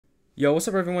Yo, what's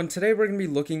up everyone? Today we're going to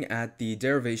be looking at the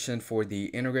derivation for the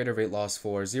integrated rate laws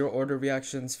for zero order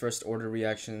reactions, first order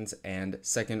reactions, and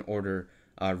second order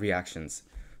reactions.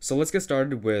 So let's get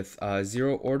started with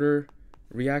zero order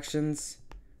reactions,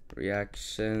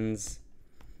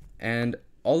 and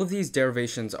all of these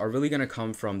derivations are really going to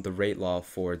come from the rate law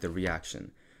for the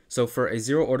reaction. So for a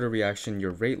zero order reaction,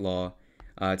 your rate law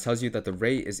tells you that the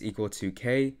rate is equal to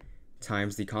K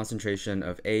times the concentration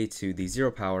of A to the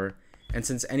zero power. And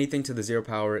since anything to the zero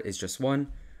power is just 1,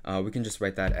 we can just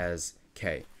write that as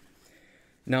K.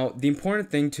 Now, the important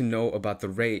thing to know about the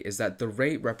rate is that the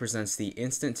rate represents the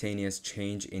instantaneous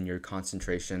change in your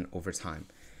concentration over time.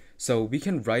 So we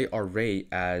can write our rate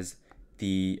as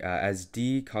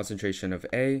d concentration of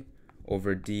A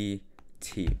over dt.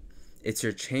 It's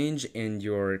your change in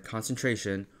your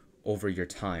concentration over your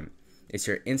time. It's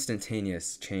your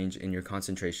instantaneous change in your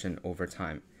concentration over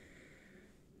time.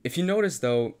 If you notice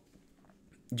though,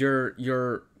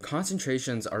 your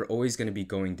concentrations are always going to be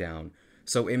going down.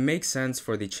 So it makes sense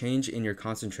for the change in your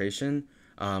concentration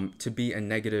to be a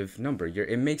negative number.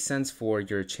 It makes sense for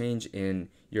your change in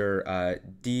your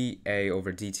dA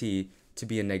over dt to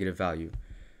be a negative value.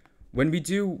 When we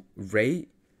do rate,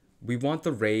 we want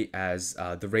the rate as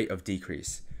the rate of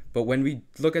decrease. But when we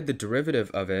look at the derivative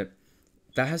of it,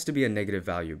 that has to be a negative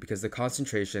value because the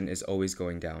concentration is always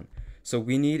going down. So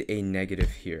we need a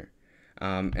negative here.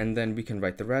 And then we can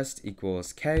write the rest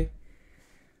equals K.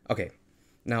 Okay,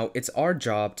 now it's our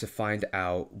job to find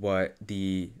out what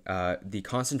the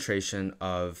concentration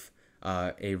of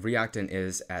a reactant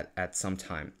is at some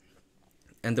time.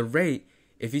 And the rate,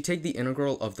 if you take the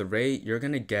integral of the rate, you're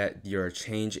going to get your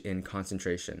change in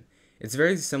concentration. It's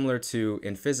very similar to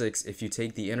in physics, if you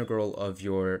take the integral of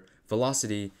your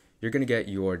velocity, you're going to get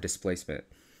your displacement.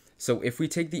 So if we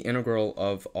take the integral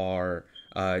of our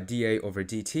dA over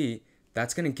dt,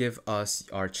 that's going to give us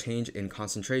our change in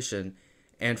concentration.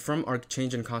 And from our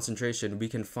change in concentration, we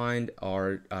can find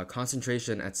our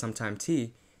concentration at some time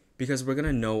t because we're going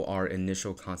to know our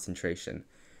initial concentration.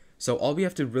 So all we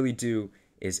have to really do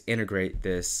is integrate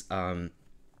this,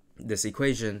 this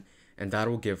equation, and that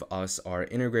will give us our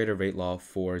integrated rate law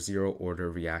for zero order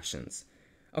reactions.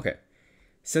 Okay,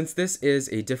 since this is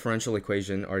a differential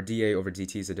equation, our dA over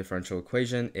dt is a differential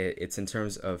equation, it's in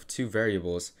terms of two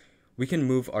variables, we can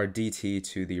move our dt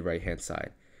to the right-hand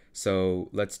side. So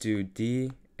let's do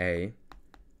dA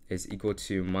is equal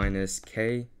to minus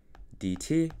k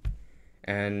dt.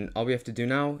 And all we have to do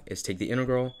now is take the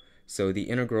integral. So the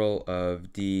integral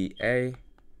of dA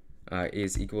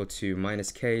is equal to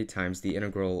minus k times the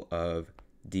integral of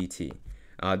dt.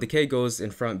 The k goes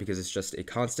in front because it's just a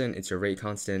constant. It's your rate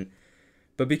constant.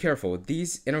 But be careful.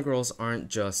 These integrals aren't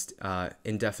just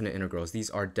indefinite integrals. These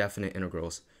are definite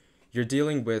integrals. You're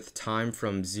dealing with time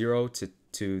from 0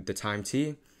 to the time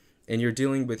t, and you're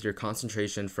dealing with your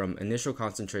concentration from initial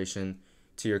concentration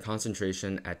to your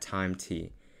concentration at time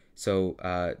t. So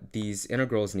these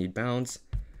integrals need bounds,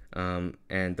 and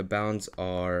the bounds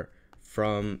are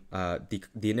from the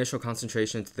initial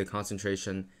concentration to the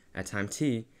concentration at time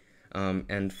t,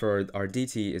 and for our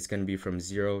dt, it's going to be from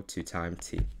 0 to time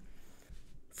t.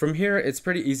 From here, it's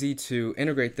pretty easy to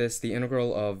integrate this. The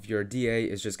integral of your dA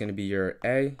is just going to be your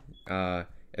A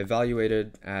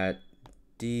evaluated at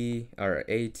d or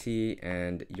AT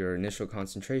and your initial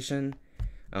concentration.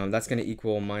 That's going to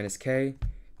equal minus k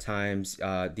times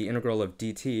the integral of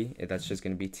dt. That's just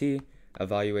going to be t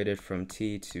evaluated from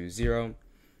t to 0.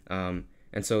 And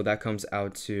so that comes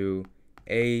out to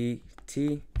AT,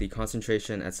 the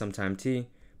concentration at some time t,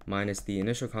 minus the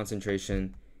initial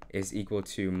concentration is equal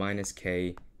to minus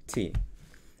kt.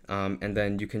 And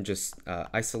then you can just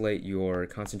isolate your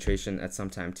concentration at some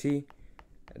time t.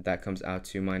 That comes out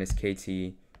to minus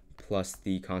kt plus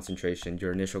the concentration,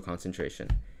 your initial concentration.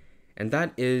 And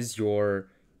that is your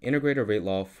integrated rate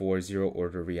law for zero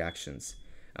order reactions.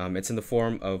 It's in the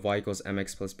form of y equals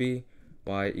mx plus b,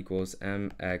 y equals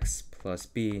mx plus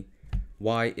b.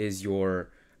 Y is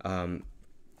your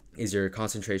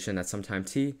concentration at some time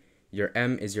t. Your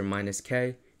m is your minus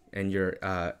k, and your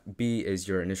B is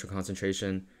your initial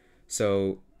concentration.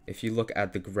 So if you look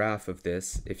at the graph of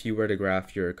this, if you were to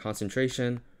graph your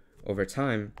concentration over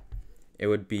time, it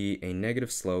would be a negative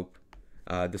slope.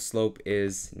 The slope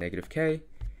is negative k,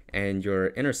 and your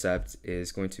intercept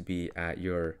is going to be at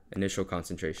your initial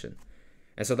concentration.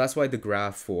 And so that's why the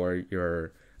graph for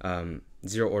your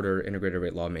zero order integrated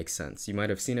rate law makes sense. You might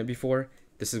have seen it before.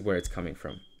 This is where it's coming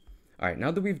from. All right,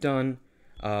 now that we've done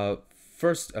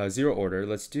first zero order,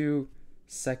 let's do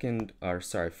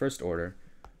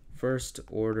first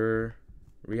order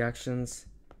reactions.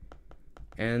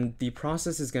 And the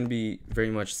process is going to be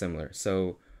very much similar.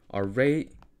 So our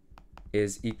rate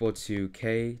is equal to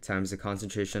K times the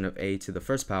concentration of A to the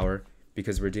first power,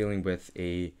 because we're dealing with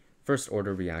a first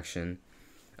order reaction.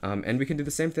 And we can do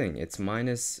the same thing. It's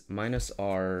minus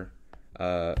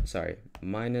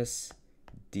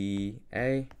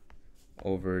dA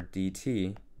over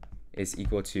dt is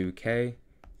equal to K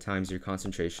times your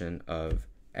concentration of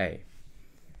A.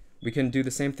 We can do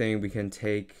the same thing. We can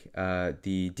take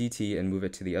the dt and move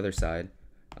it to the other side.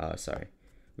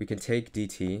 We can take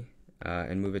dt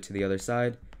and move it to the other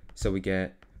side. So we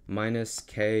get minus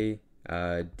K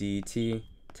dt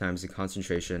times the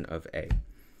concentration of A.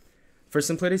 For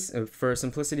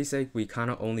simplicity's sake, we kind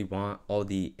of only want all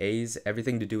the A's,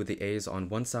 everything to do with the A's on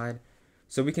one side.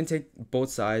 So we can take both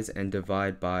sides and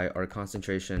divide by our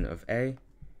concentration of A,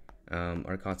 and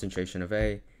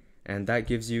that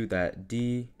gives you that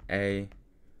dA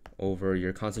over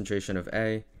your concentration of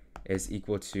A is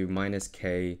equal to minus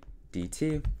K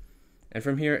dt. And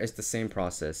from here, it's the same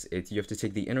process. You have to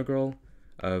take the integral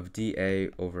of dA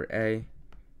over A,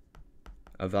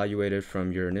 evaluated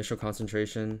from your initial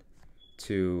concentration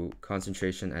to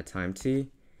concentration at time t,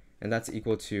 and that's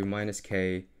equal to minus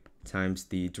K times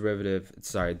the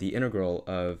integral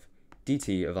of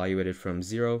dt evaluated from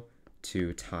 0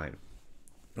 to time,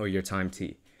 or your time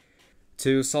t.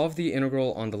 To solve the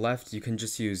integral on the left, you can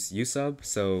just use u sub.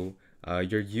 So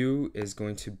your u is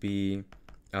going to be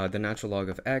the natural log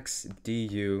of x,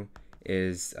 du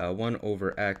is 1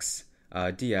 over x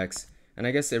dx, and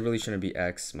I guess it really shouldn't be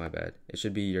x, my bad. It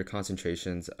should be your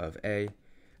concentrations of A.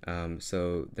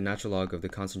 So the natural log of the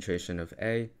concentration of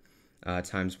A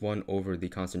times 1 over the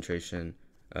concentration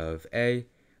of A,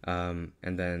 and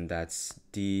then that's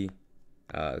d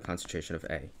concentration of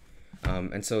A.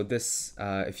 And so this,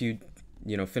 if you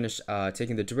finish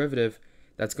taking the derivative,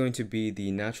 that's going to be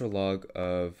the natural log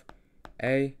of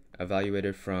A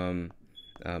evaluated from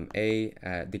A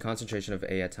at the concentration of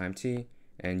A at time t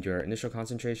and your initial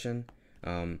concentration.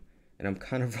 And I'm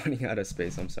kind of running out of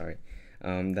space, I'm sorry.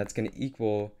 That's going to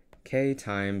equal K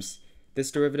times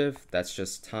this derivative, that's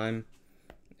just time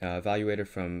evaluated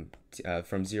from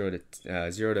 0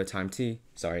 to time t,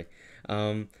 sorry.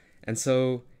 And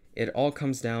so it all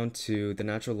comes down to the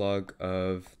natural log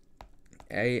of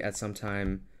A at some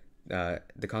time,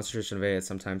 the concentration of A at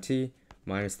some time t,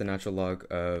 minus the natural log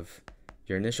of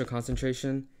your initial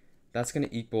concentration. That's going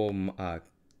to equal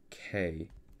K.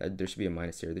 There should be a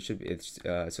minus here. So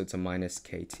it's a minus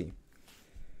KT.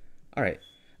 All right.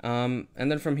 And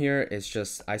then from here, it's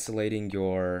just isolating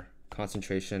your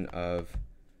concentration of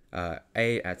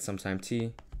A at some time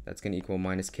t. That's going to equal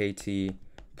minus KT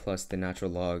plus the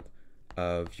natural log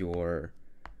of your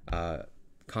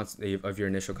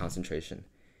initial concentration.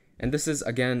 And this is,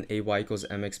 again, a y equals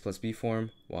mx plus b form,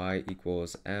 y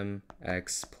equals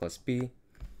mx plus b.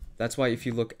 That's why if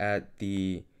you look at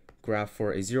the graph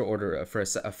for a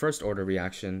first order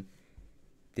reaction,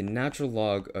 the natural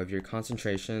log of your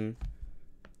concentration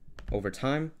over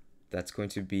time, that's going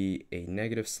to be a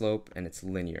negative slope and it's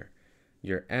linear.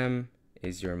 Your m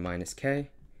is your minus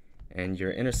k, and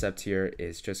your intercept here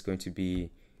is just going to be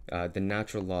the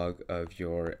natural log of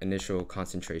your initial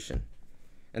concentration.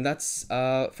 And that's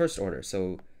first order.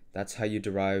 So that's how you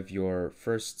derive your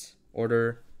first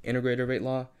order integrated rate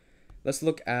law. Let's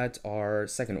look at our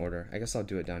second order. I guess I'll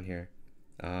do it down here.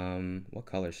 What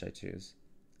color should I choose?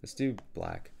 Let's do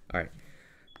black. All right.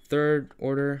 Third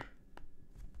order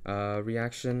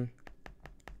reaction.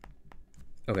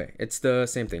 Okay, it's the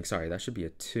same thing. Sorry, that should be a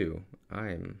 2.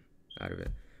 I'm out of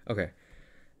it. Okay.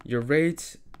 Your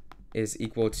rate is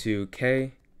equal to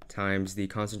K times the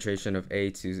concentration of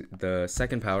A to the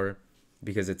second power,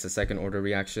 because it's a second order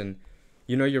reaction.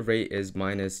 You know your rate is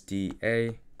minus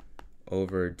dA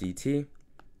over dt.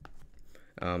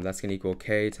 That's going to equal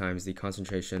K times the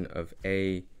concentration of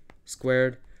A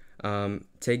squared.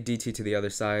 Take dt to the other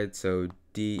side, so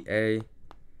dA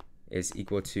is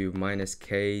equal to minus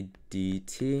K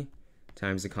dt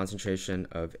times the concentration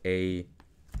of A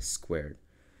squared.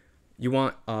 You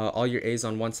want all your A's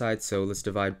on one side, so let's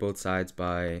divide both sides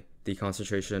by the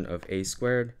concentration of A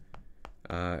squared,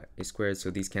 so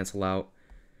these cancel out.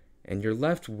 And you're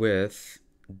left with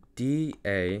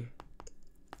dA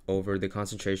over the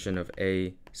concentration of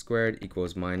A squared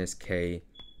equals minus K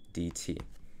dt.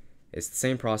 It's the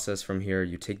same process from here.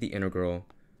 You take the integral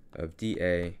of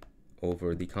dA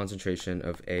over the concentration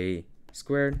of A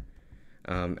squared,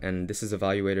 and this is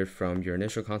evaluated from your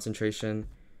initial concentration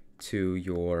to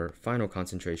your final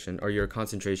concentration, or your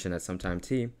concentration at some time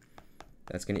t.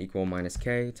 That's going to equal minus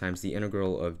K times the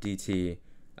integral of dt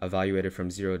evaluated from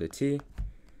 0 to t.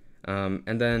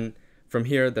 And then from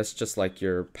here, that's just like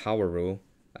your power rule,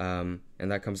 and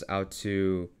that comes out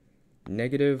to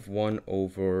negative 1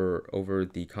 over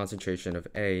the concentration of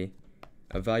A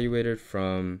evaluated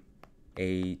from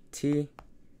AT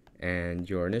and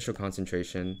your initial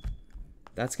concentration,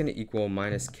 that's going to equal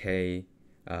minus KT.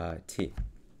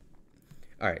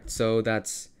 All right, so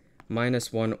that's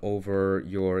minus 1 over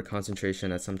your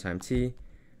concentration at some time t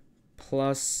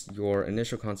plus your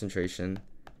initial concentration.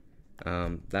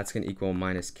 That's going to equal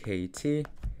minus KT.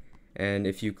 And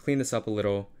if you clean this up a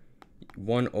little,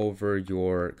 1 over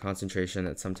your concentration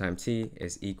at some time t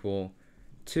is equal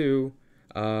to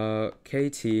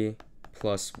KT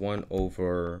plus 1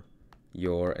 over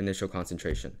your initial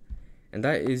concentration. And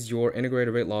that is your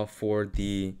integrated rate law for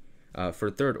the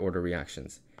for third order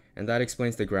reactions. And that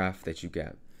explains the graph that you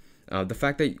get. The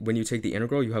fact that when you take the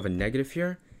integral, you have a negative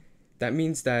here, that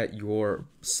means that your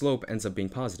slope ends up being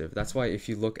positive. That's why if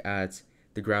you look at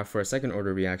the graph for a second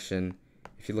order reaction,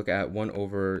 if you look at 1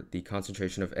 over the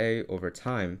concentration of A over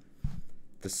time,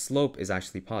 the slope is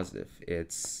actually positive.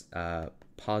 It's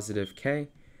positive K,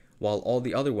 while all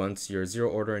the other ones, your zero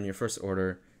order and your first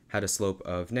order, had a slope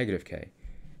of negative K.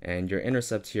 And your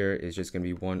intercept here is just going to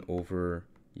be 1 over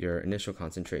your initial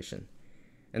concentration.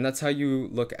 And that's how you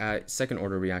look at second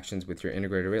order reactions with your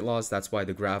integrated rate laws. That's why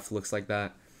the graph looks like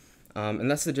that. And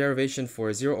that's the derivation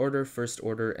for zero order, first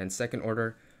order, and second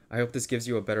order. I hope this gives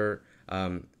you a better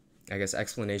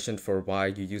explanation for why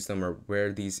you use them or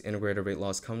where these integrated rate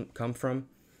laws come from.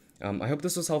 I hope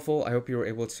this was helpful. I hope you were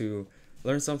able to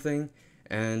learn something,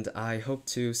 and I hope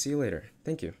to see you later.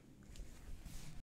 Thank you.